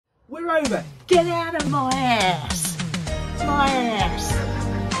We're over. Get out of my ass. It's my ass.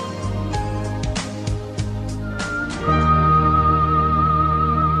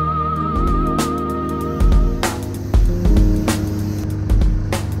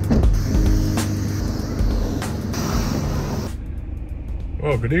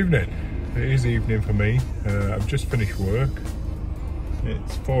 Well, good evening. It is evening for me. I've just finished work.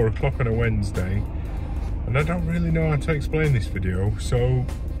 It's 4 o'clock on a Wednesday, and I don't really know how to explain this video. So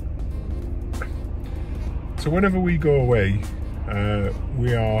whenever we go away,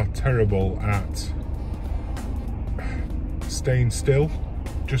 we are terrible at staying still,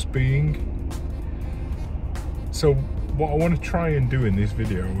 just being. So what I want to try and do in this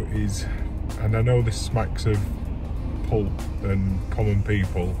video is, and I know this smacks of pulp and common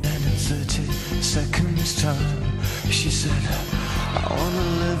people, And in 30 seconds time, she said, I wanna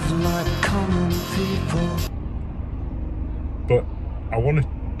live like common people. but I want to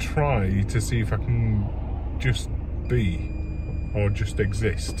try to see if I can just be, or just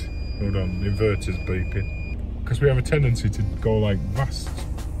exist. Hold on, the inverter's beeping. Because we have a tendency to go like vast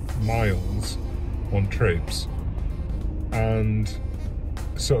miles on trips and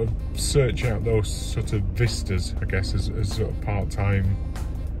sort of search out those sort of vistas, I guess, as sort of part-time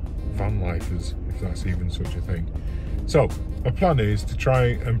van lifers, if that's even such a thing. So my plan is to try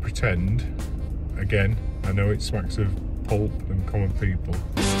and pretend, again, I know it smacks of pulp and common people,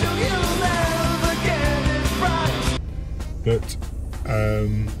 that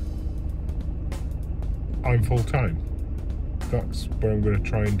I'm full-time. That's what I'm going to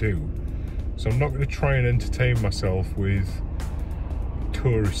try and do. So I'm not going to try and entertain myself with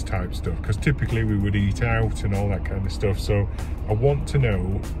tourist type stuff, because typically we would eat out and all that kind of stuff. So I want to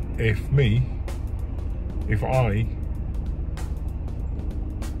know if I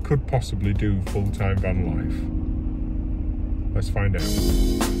could possibly do full-time van life. Let's find out.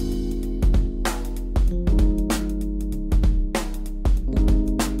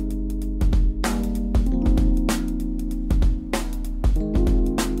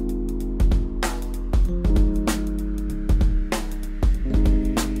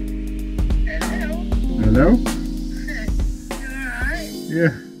 Hello? You alright? Yeah,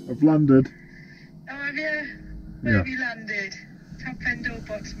 I've landed. Oh, have you? Where have you landed? Top end or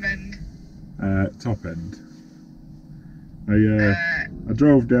bottom end? Top end. I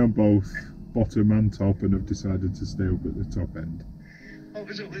drove down both bottom and top, and have decided to stay up at the top end. What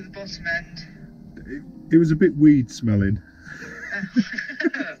was up with the bottom end? It was a bit weed smelling.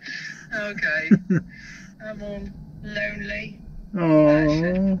 Okay. I'm all lonely.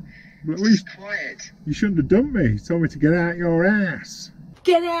 Oh, but It's quiet. you shouldn't have done me. You told me to get out your ass.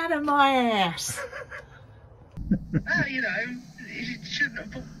 Get out of my ass. Well, you know, you shouldn't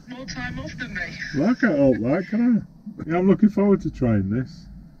have put more time off than me. Well, I can't help that, can I? Yeah, I'm looking forward to trying this.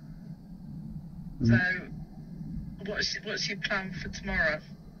 So, what's your plan for tomorrow?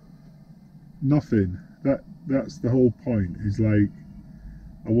 Nothing. That's the whole point. Is like,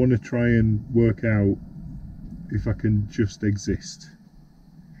 I want to try and work out if I can just exist.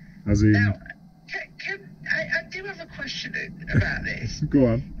 As in, Now, I do have a question about this. go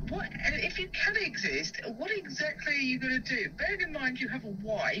on. What if you can exist? What exactly are you going to do? Bearing in mind you have a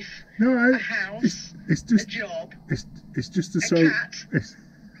wife, No, a house, it's just a job, it's just a cat.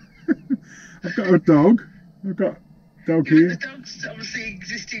 I've got a dog. I've got a dog Yeah, here. the dog's obviously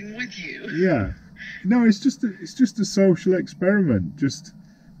existing with you. Yeah. No, it's just a social experiment. Just,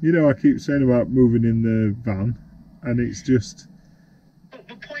 you know, I keep saying about moving in the van, and it's just. But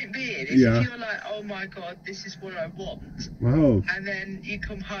the point being is, Yeah. if you're like, oh my god, this is what I want, Well, and then you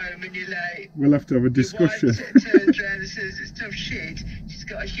come home and you're like, we'll have to have a discussion. your wife turns around and says it's tough shit. She's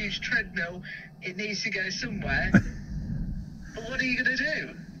got a huge treadmill. It needs to go somewhere. But what are you going to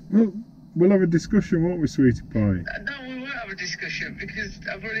do? Well, we'll have a discussion, won't we, sweetie pie? No, we won't have a discussion because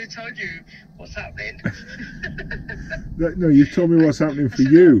I've already told you what's happening. No, you've told me what's happening for I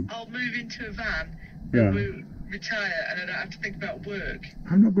said, you. I'll move into a van Yeah. and we'll retire and I don't have to think about work.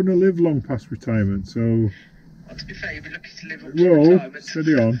 I'm not going to live long past retirement, so. Well, to be fair, you'll be lucky to live up to Whoa, retirement.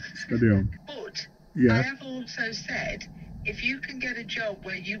 steady on, steady on. But Yeah. I have also said, if you can get a job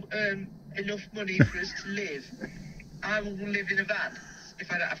where you earn enough money for us to live, I will live in a van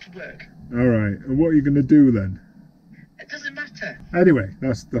if I don't have to work. All right, and what are you going to do then? It doesn't matter. Anyway,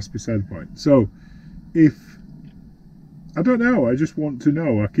 that's beside the point. So, if I don't know, I just want to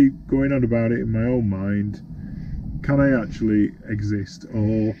know. I keep going on about it in my own mind. Can I actually exist,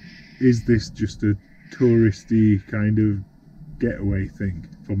 or is this just a touristy kind of getaway thing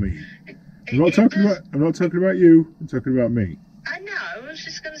for me? I'm not talking about you. I'm talking about me. I know. I was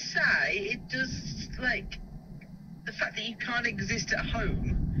just going to say it does. Like the fact that you can't exist at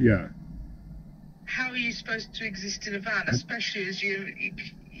home, Yeah. how are you supposed to exist in a van, especially as you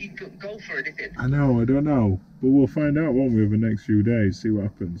got golf or anything? I know, I don't know. But we'll find out, won't we, over the next few days, see what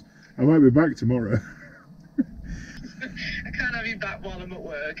happens. I might be back tomorrow. I can't have you back while I'm at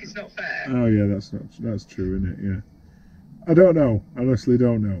work, it's not fair. Oh yeah, that's true, isn't it? Yeah. I don't know, I honestly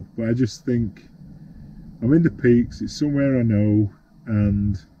don't know. But I just think I'm in the peaks, it's somewhere I know,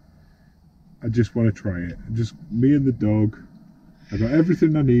 and I just want to try it. Just me and the dog. I've got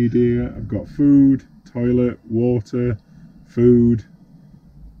everything I need here. I've got food, toilet, water, food,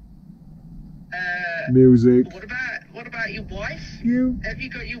 music. What about your wife? You? Have you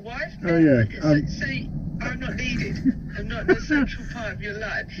got your wife? Oh yeah. Say I'm not needed. I'm not an essential part of your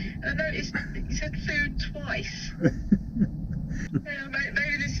life. And I noticed you said food twice.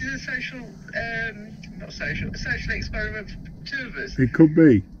 Maybe this is a social, not social, a social experiment for two of us. It could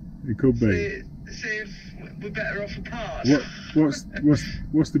be. It could be. See if we're better off apart.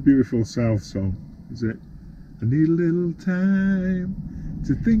 What's the beautiful South song? Is it? I need a little time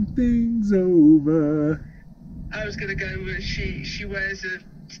to think things over. I was gonna go with she wears a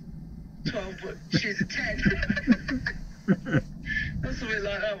 12 but she's a 10. Or something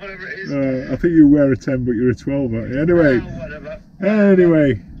like that, whatever it is. I think you wear a 10 but you're a 12, aren't you? Anyway. Whatever.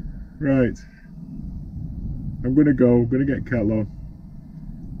 Anyway. Right. I'm gonna go. I'm gonna get Cat on.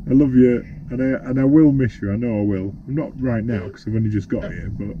 I love you, and I will miss you. I know I will. I'm not right now because I've only just got here,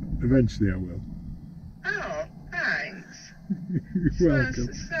 but eventually I will. Oh, thanks. You're welcome.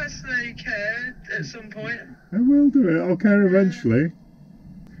 That's no you care at some point. I will do it. I'll care eventually.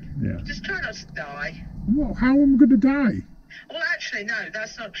 Yeah. Just try not to die. What? How am I going to die? Well, actually, no,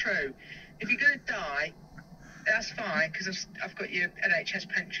 that's not true. If you're going to die, that's fine because I've got your NHS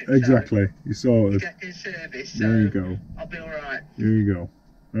pension. Exactly. So you sorted. you're in service. So there you go. I'll be all right. There you go.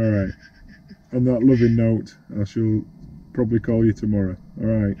 All right. On that loving note, I shall probably call you tomorrow. All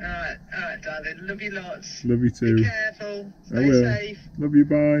right. All right, darling. Love you lots. Love you too. Be careful. I Stay will. safe. Love you.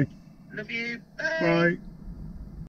 Bye. Love you. Bye.